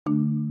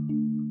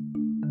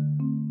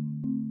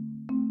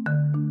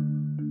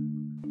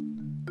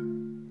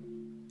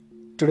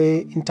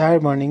Today, entire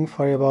morning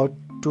for about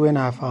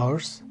 2.5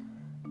 hours,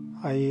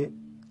 I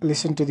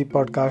listened to the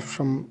podcast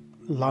from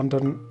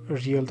London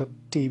Real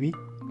TV,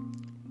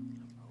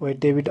 where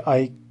David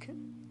Icke,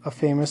 a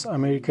famous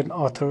American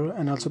author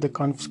and also the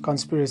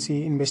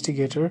conspiracy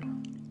investigator,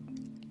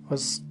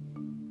 was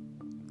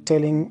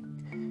telling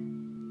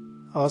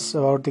us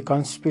about the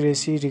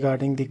conspiracy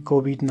regarding the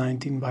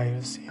COVID-19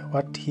 virus.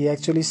 What he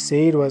actually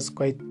said was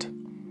quite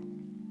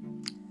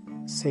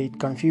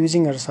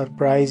confusing or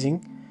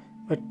surprising,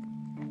 but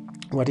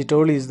what he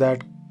told is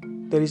that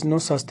there is no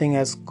such thing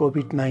as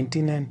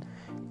COVID-19 and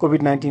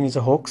COVID-19 is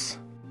a hoax.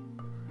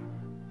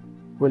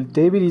 Well,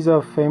 David is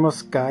a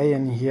famous guy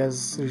and he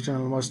has written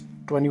almost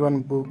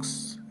 21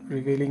 books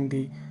revealing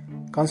the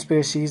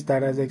conspiracies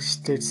that has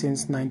existed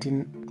since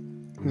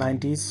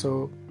 1990s.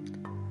 So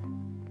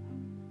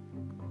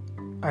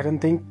I don't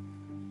think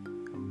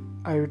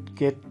I would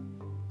get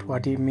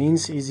what he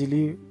means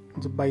easily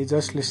by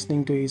just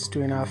listening to his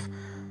 2.5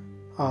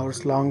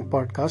 hours long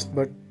podcast,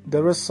 but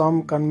there was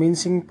some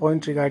convincing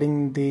point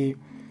regarding the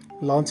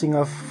launching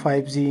of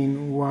 5G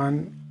in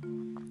Wuhan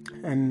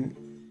and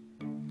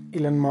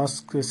Elon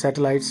Musk's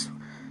satellite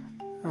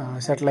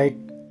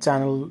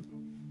channel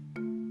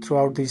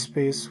throughout the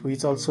space,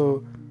 which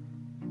also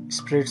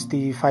spreads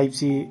the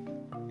 5G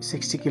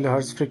 60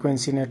 kilohertz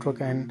frequency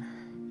network, and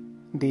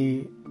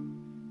the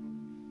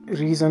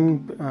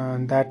reason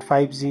that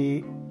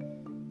 5G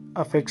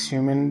affects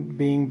human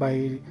being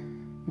by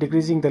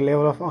decreasing the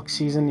level of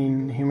oxygen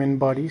in human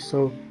body.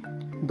 So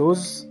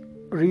those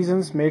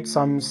reasons made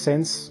some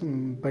sense,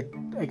 but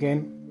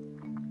again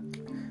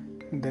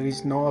there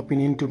is no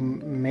opinion to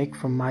make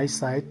from my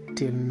side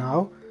till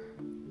now.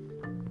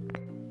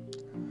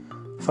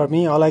 For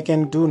me, all I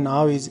can do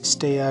now is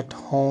stay at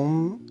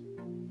home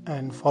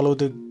and follow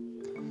the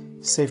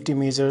safety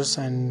measures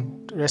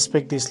and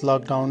respect this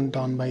lockdown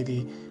done by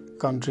the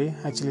country.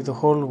 Actually, the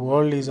whole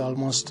world is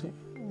almost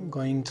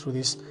going through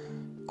this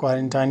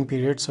quarantine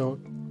period, so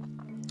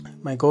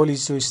my goal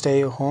is to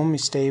stay home,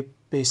 stay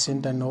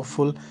patient and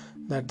hopeful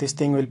that this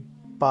thing will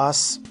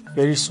pass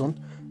very soon.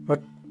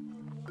 But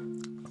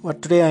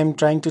what today I am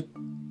trying to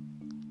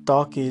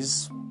talk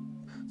is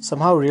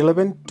somehow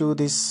relevant to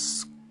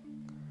this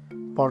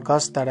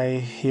podcast that I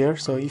hear.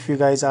 So if you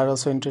guys are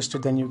also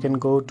interested, then you can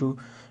go to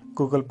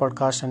Google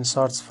Podcast and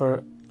search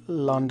for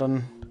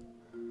London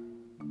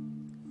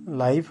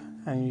Live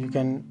and you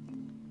can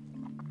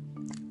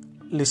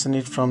listen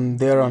it from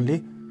there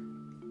only.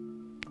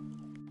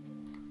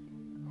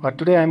 What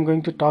today I am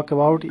going to talk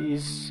about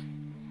is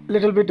a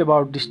little bit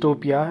about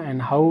dystopia and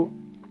how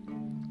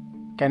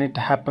can it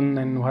happen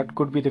and what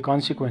could be the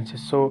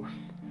consequences. So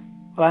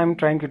what I am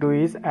trying to do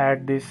is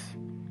add this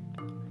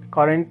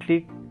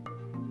currently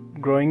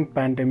growing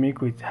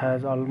pandemic which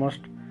has almost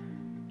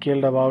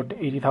killed about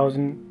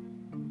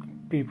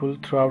 80,000 people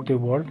throughout the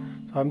world.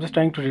 So I'm just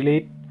trying to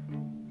relate,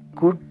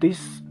 could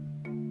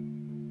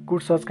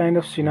such kind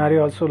of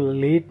scenario also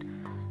lead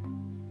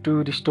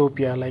to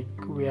dystopia, like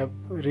we are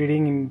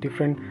reading in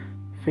different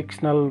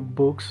fictional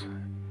books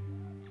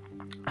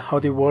how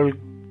the world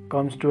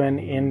comes to an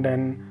end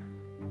and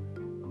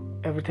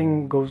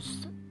everything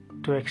goes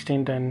to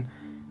extinct and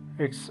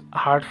it's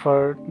hard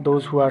for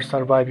those who are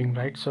surviving,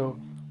 right? So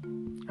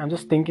I'm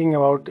just thinking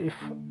about if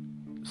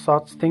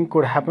such thing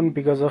could happen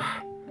because of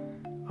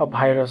a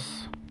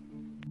virus.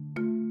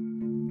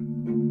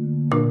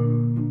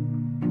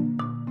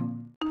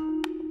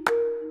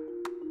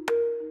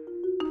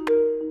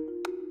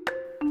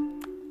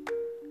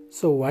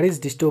 So what is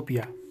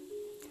dystopia?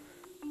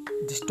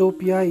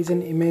 Dystopia is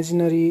an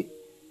imaginary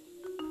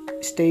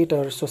state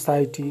or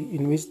society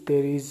in which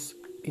there is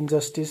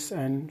injustice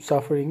and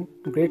suffering,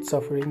 great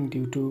suffering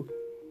due to,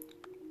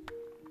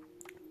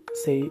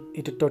 say,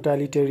 it a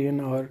totalitarian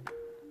or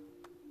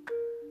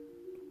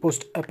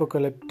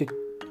post-apocalyptic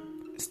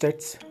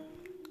states,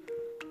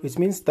 which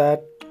means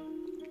that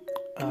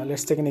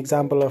let's take an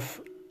example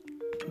of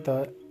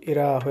the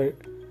era where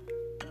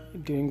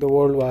during the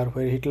World War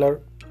where Hitler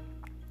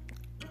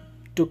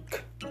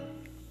took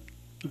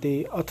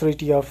the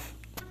authority of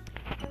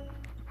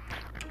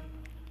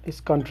his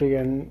country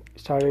and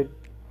started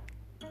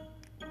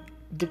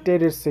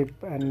dictatorship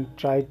and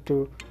tried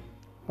to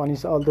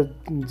punish all the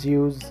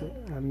Jews,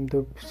 and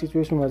the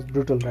situation was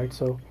brutal, right?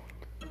 So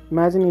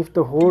imagine if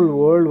the whole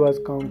world was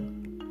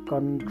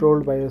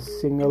controlled by a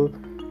single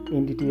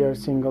entity or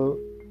single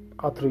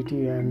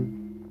authority,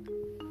 and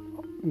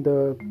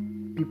the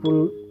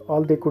people,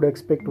 all they could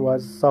expect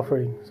was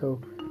suffering.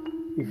 So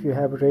if you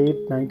have read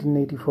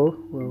 1984,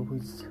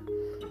 which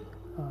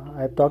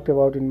I have talked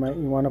about in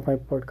one of my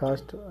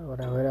podcasts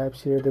where I have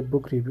shared the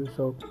book review.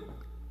 So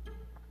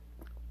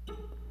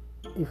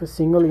if a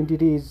single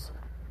entity is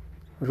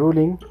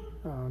ruling,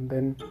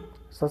 then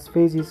such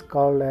phase is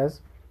called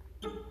as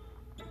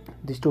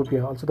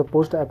dystopia. Also, the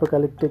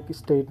post-apocalyptic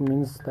state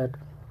means that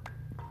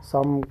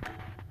some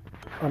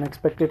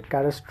unexpected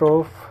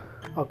catastrophe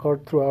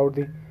occurred throughout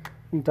the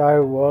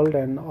entire world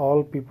and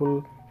all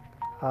people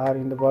are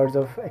in the verge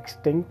of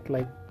extinct,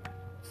 like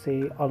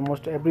say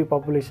almost every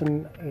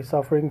population is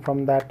suffering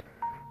from that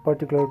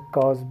particular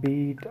cause,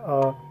 be it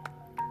a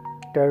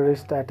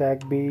terrorist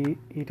attack, be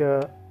it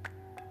a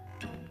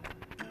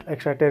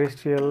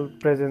extraterrestrial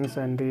presence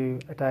and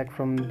the attack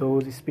from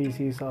those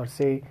species, or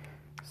say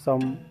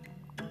some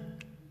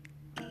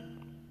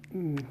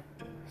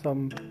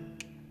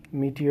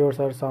meteors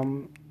or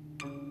some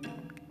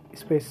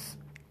space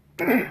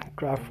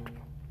craft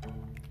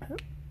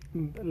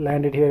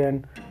landed here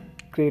and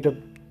create a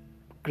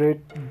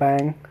great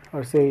bang,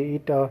 or say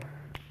it a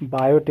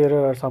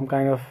bioterror or some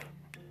kind of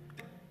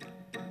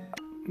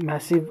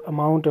massive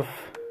amount of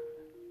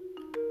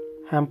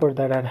hamper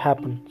that had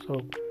happened.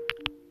 So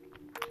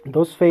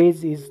those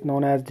phase is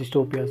known as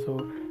dystopia.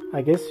 So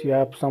I guess you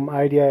have some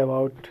idea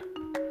about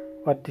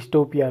what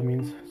dystopia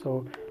means.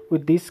 So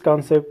with this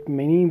concept,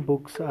 many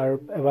books are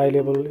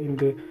available in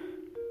the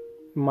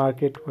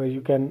market where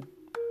you can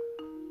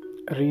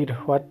read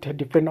what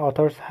different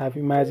authors have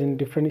imagined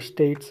different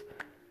states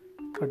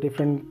or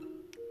different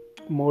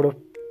mode of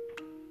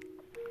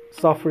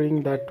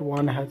suffering that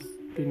one has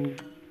been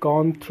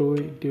gone through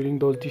during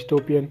those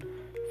dystopian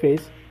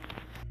phase.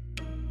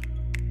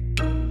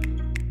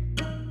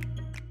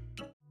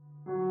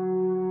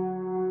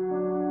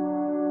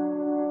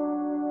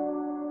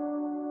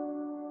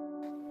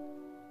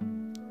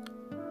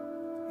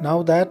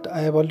 Now that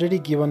I have already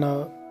given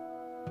a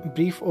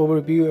brief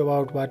overview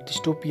about what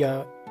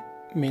dystopia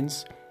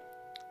means,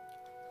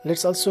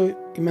 let's also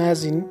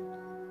imagine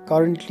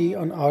currently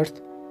on Earth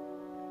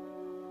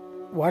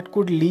what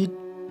could lead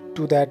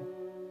to that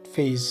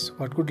phase,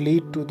 what could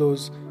lead to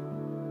those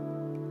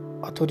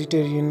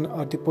authoritarian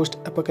or the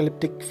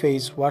post-apocalyptic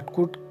phase, what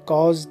could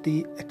cause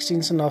the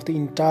extinction of the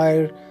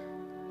entire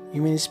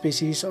human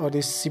species or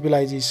this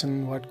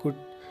civilization, what could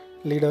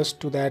lead us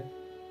to that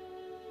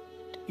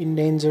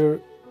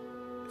endangered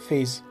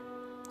phase.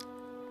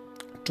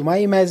 To my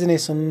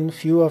imagination,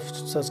 few of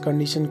such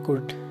conditions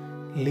could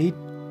lead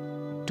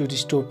to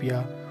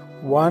dystopia.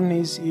 One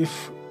is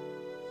if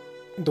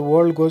the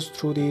world goes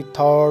through the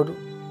Third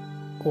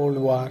World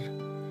War.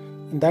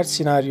 In that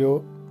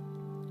scenario,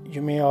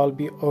 you may all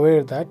be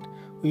aware that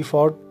we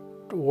fought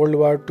World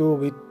War II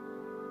with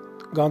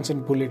guns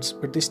and bullets,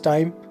 but this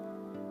time,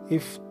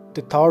 if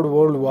the Third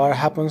World War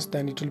happens,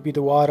 then it will be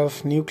the war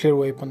of nuclear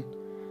weapon,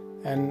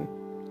 and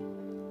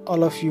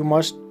all of you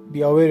must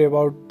be aware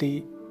about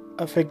the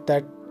effect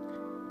that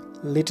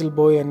little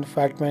boy and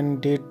fat man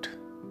did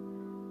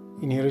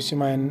in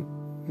Hiroshima and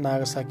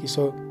Nagasaki.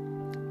 So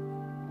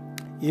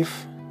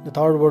if the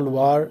Third World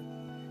War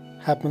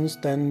happens,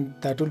 then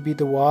that will be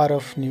the war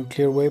of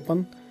nuclear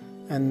weapon,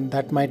 and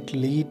that might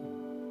lead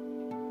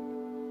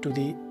to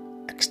the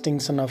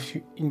extinction of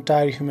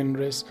entire human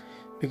race,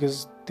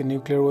 because the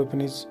nuclear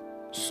weapon is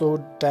so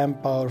damn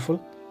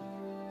powerful.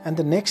 And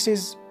the next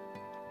is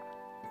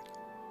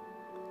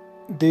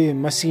the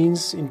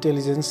machines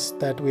intelligence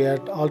that we are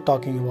all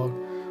talking about.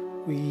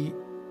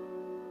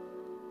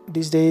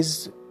 These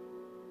days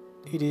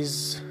it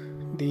is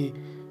the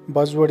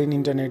buzzword in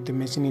internet, the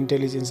machine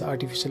intelligence,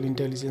 artificial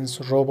intelligence,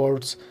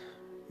 robots,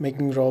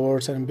 making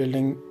robots and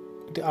building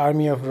the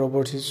army of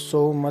robots is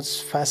so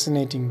much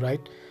fascinating,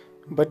 right?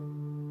 But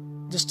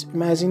just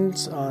imagine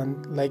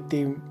like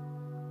the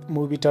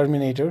movie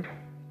Terminator.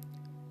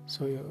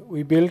 So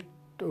we built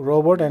a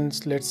robot, and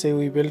let's say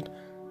we built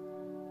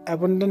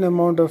abundant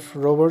amount of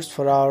robots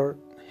for our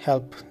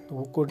help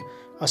who could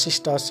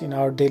assist us in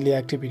our daily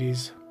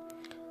activities.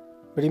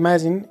 But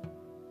imagine,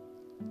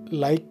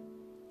 like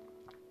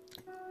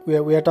we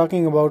are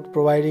talking about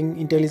providing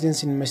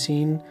intelligence in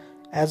machine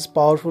as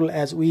powerful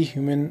as we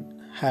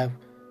human have.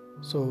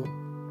 So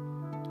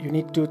you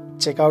need to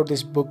check out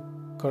this book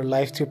called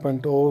Life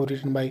 3.0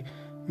 written by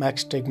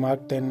Max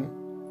Tegmark. Then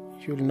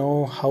you'll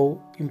know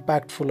how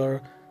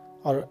impactful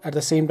or at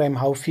the same time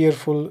how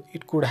fearful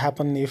it could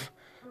happen if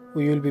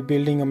we will be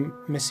building a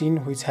machine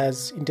which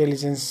has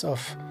intelligence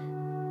of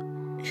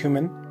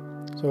human.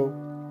 So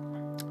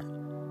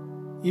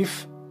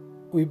if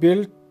we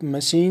build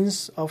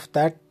machines of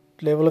that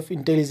level of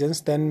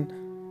intelligence, then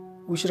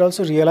we should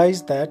also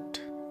realize that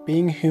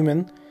being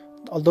human,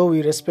 although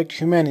we respect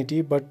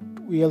humanity, but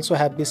we also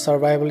have this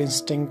survival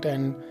instinct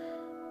and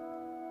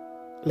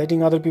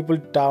letting other people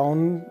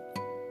down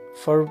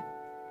for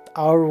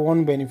our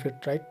own benefit,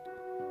 right?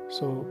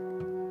 So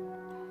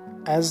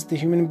as the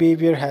human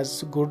behavior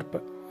has good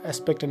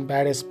aspect and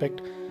bad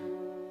aspect,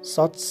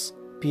 such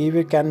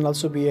behavior can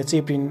also be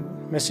achieved in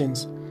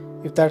machines.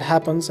 If that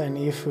happens, and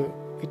if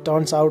it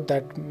turns out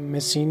that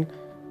machine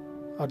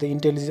or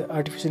the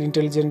artificial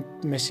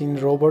intelligent machine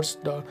robots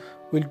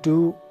will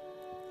do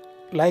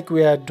like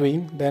we are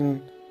doing,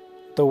 then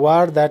the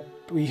war that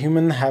we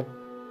human have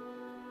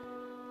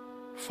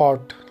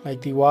fought,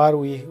 like the war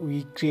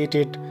we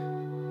created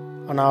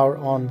on our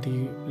own,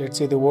 let's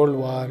say the world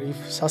war,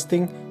 if such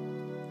thing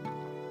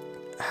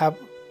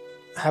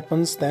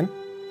happens, then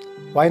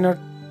why not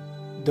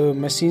the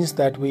machines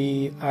that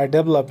we are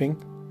developing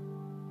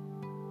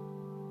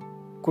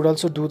could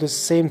also do the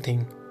same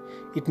thing.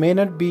 It may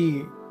not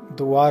be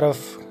the war of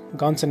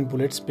guns and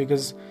bullets,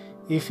 because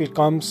if it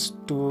comes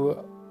to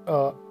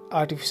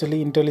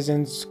artificially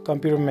intelligence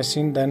computer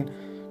machine, then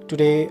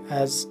today,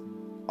 as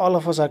all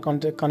of us are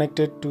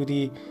connected to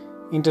the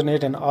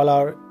internet, and all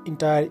our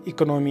entire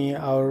economy,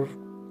 our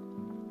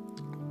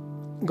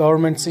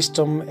government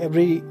system,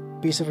 every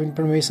piece of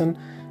information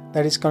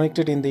that is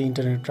connected in the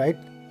internet, right?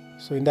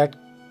 So in that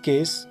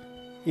case,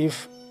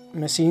 if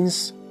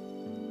machines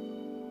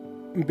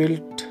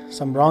built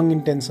some wrong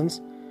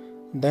intentions,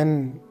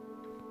 then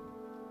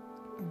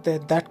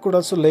that could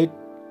also lead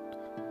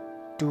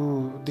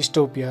to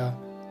dystopia.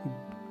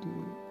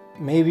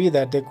 Maybe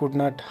that they could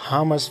not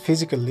harm us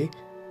physically,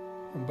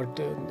 but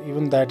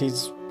even that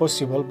is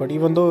possible. But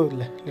even though,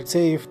 let's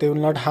say, if they will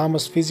not harm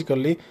us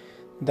physically,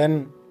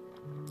 then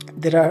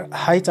there are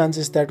high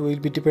chances that we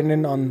will be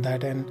dependent on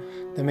that, and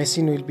the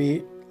machine will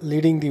be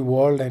leading the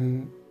world,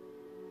 and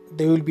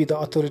they will be the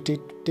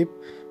authoritative,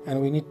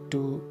 and we need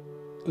to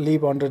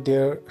live under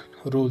their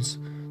rules.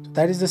 So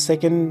that is the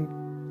second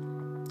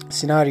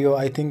scenario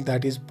I think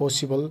that is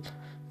possible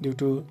due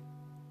to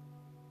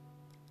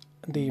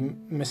the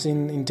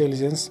machine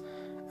intelligence.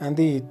 And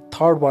the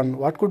third one,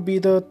 what could be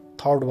the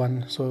third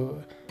one?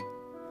 So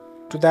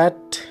to that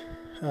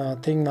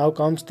thing now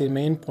comes the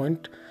main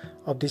point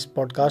of this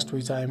podcast,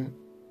 which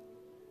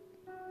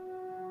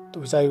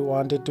I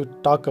wanted to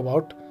talk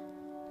about.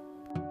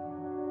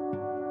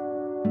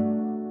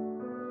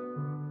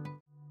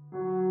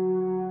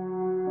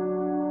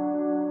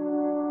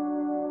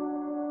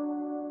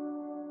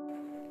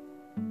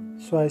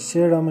 So I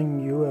shared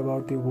among you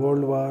about the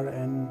world war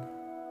and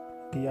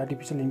the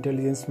artificial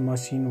intelligence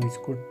machine which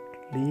could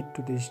lead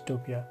to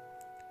dystopia.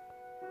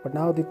 But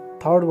now the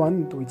third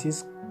one, which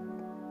is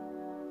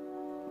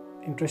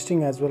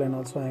interesting as well, and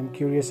also I am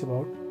curious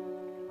about,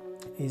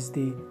 is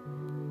the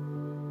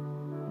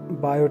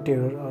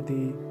bioterror, or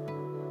the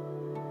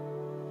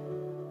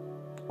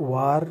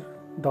war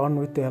done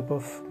with the help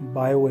of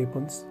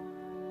bioweapons.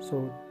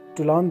 So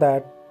to learn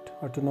that,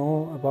 or to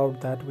know about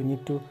that, we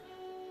need to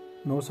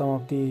know some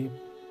of the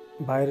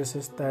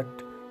viruses that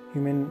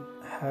human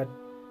had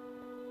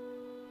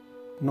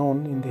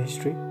known in the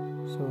history.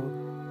 So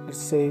let's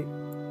say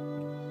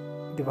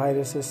the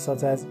viruses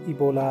such as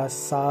Ebola,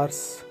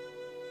 SARS,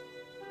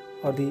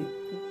 or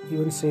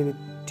even say the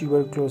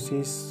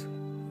tuberculosis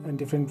and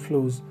different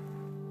flus.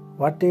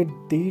 What they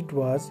did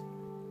was,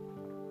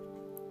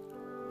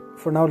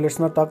 for now let's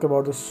not talk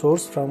about the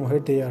source from where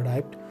they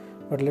arrived,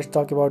 but let's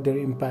talk about their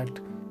impact.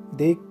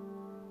 They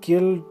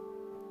killed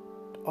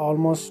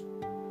almost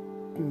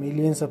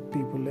millions of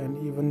people, and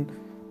even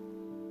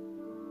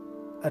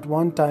at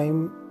one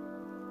time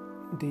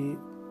the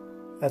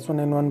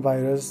H1N1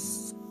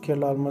 virus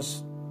killed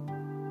almost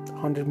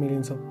 100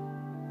 millions of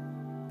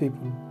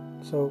people.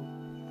 So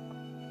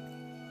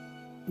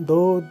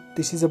though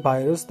this is a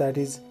virus that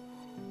is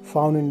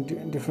found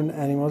in different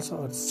animals,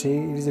 or say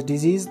it is a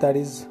disease that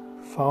is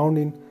found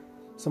in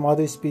some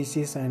other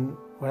species, and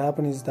what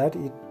happened is that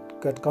it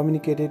got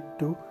communicated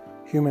to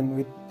human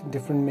with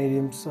different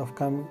mediums of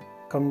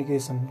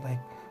communication, like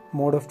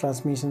mode of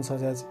transmission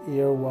such as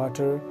air,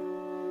 water,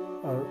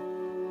 or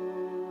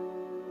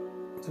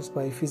just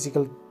by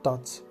physical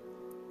touch.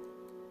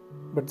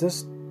 But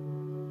just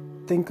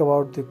think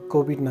about the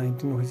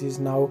COVID-19, which is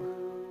now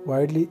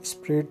widely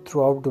spread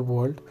throughout the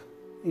world.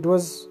 It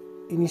was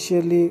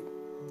initially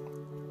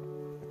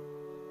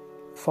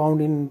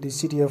found in the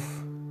city of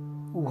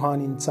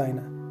Wuhan in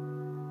China,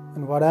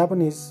 and what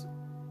happened is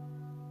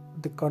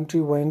the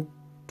country went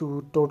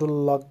to total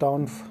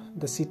lockdown.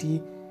 The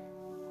city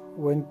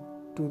went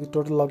to the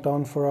total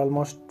lockdown for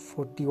almost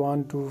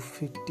 41 to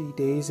 50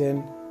 days,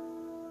 and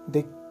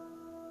they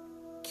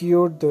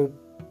cured the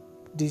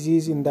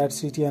disease in that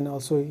city and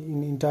also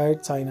in entire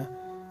China.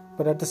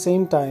 But at the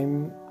same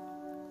time,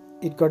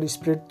 it got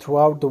spread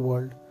throughout the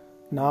world.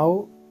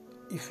 Now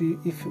if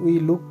we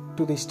look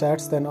to the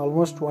stats, then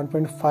almost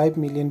 1.5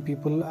 million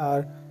people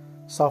are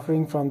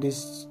suffering from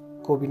this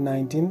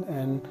COVID-19,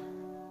 and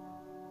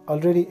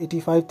already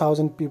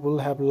 85,000 people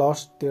have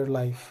lost their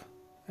life,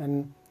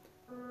 and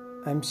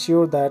I'm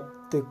sure that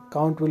the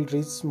count will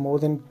reach more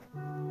than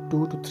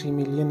 2 to 3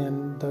 million,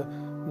 and the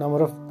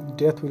number of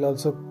death will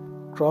also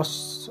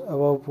cross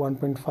above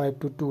 1.5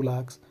 to 2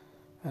 lakhs.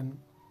 And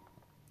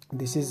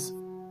this is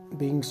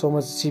being so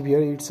much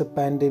severe. It's a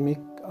pandemic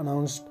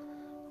announced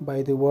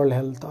by the World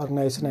Health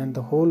Organization, and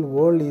the whole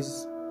world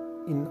is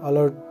in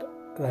alert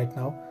right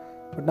now.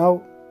 But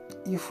now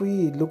if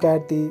we look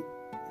at the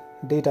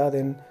data,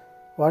 then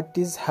what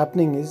is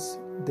happening is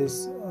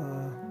this: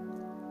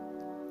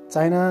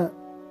 China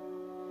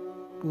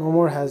no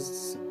more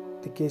has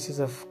the cases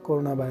of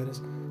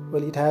coronavirus.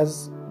 Well, it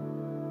has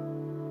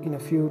in a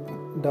few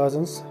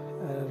dozens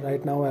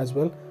right now as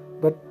well,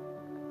 but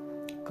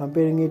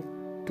comparing it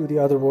to the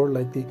other world,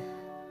 like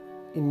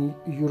in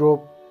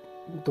Europe,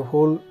 the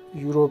whole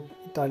Europe,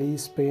 Italy,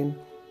 Spain,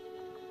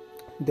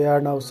 they are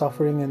now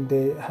suffering, and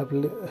they have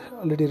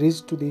already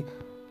reached to the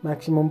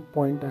maximum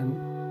point,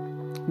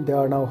 and they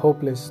are now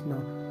hopeless.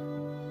 Now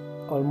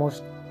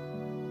almost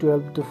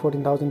 12 to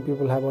 14,000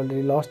 people have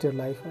already lost their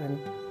life, and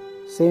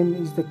Same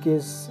is the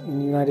case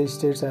in United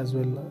States as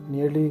well.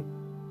 Nearly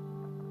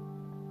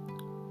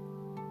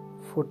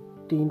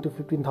 14 to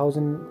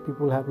 15,000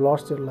 people have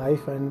lost their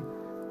life, and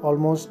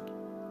almost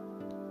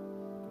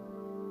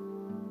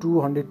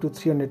 200 to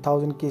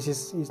 300,000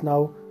 cases is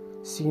now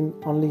seen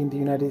only in the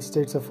United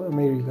States of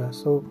America.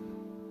 So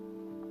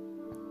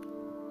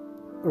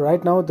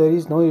right now there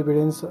is no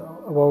evidence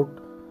about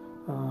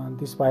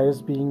this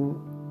virus being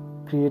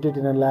created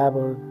in a lab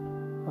or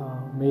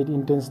made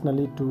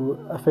intentionally to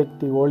affect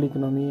the world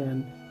economy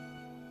and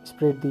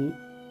spread the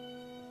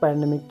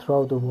pandemic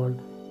throughout the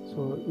world.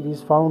 So it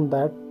is found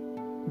that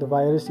the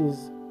virus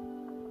is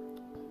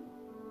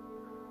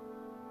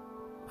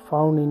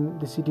found in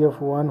the city of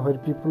Wuhan, where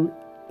people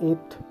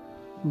ate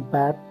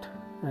bat,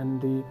 and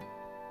the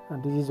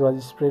disease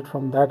was spread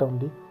from that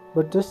only.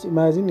 But just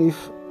imagine if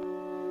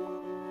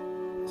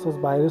such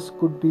virus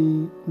could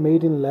be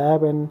made in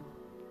lab and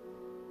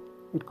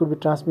it could be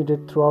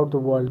transmitted throughout the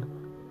world.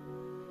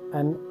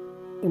 And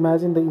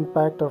imagine the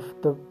impact of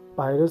the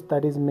virus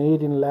that is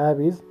made in lab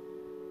is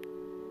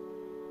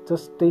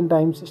just 10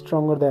 times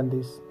stronger than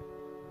this.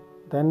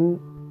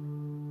 Then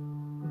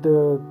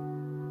the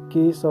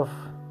case of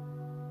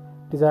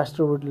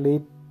disaster would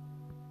lead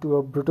to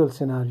a brutal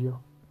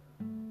scenario.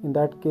 In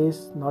that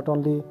case, not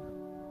only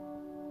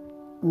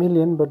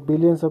million but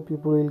billions of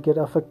people will get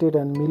affected,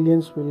 and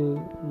millions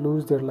will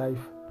lose their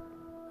life.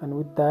 And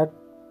with that,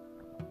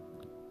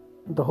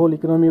 the whole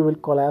economy will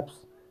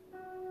collapse.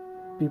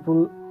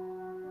 People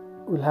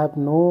will have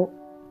no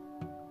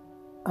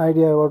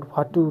idea about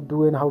what to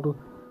do and how to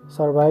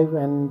survive,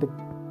 and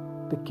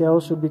the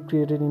chaos should be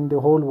created in the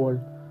whole world.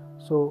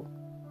 So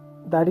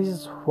that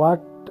is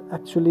what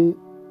actually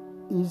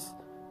is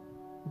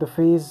the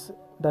phase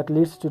that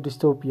leads to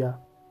dystopia.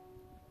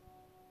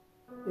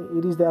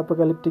 It is the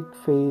apocalyptic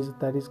phase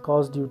that is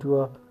caused due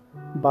to a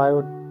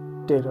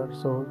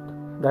bioterror. So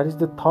that is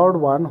the third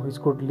one which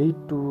could lead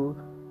to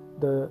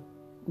the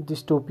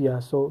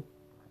dystopia. So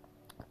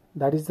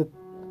that is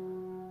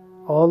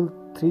all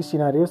three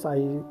scenarios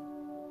I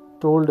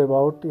told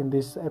about in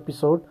this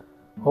episode.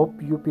 Hope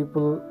you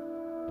people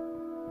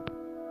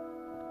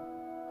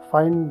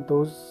find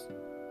those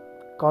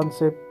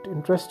concepts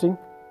interesting,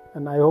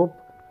 and I hope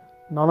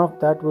none of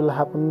that will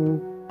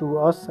happen to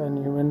us, and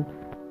human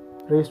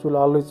race will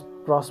always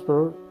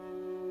prosper,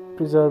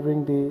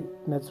 preserving the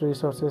natural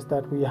resources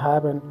that we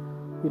have, and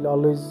will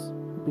always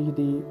be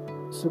the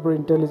super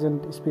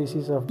intelligent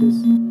species of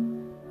this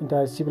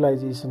entire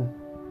civilization.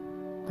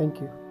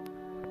 Thank you.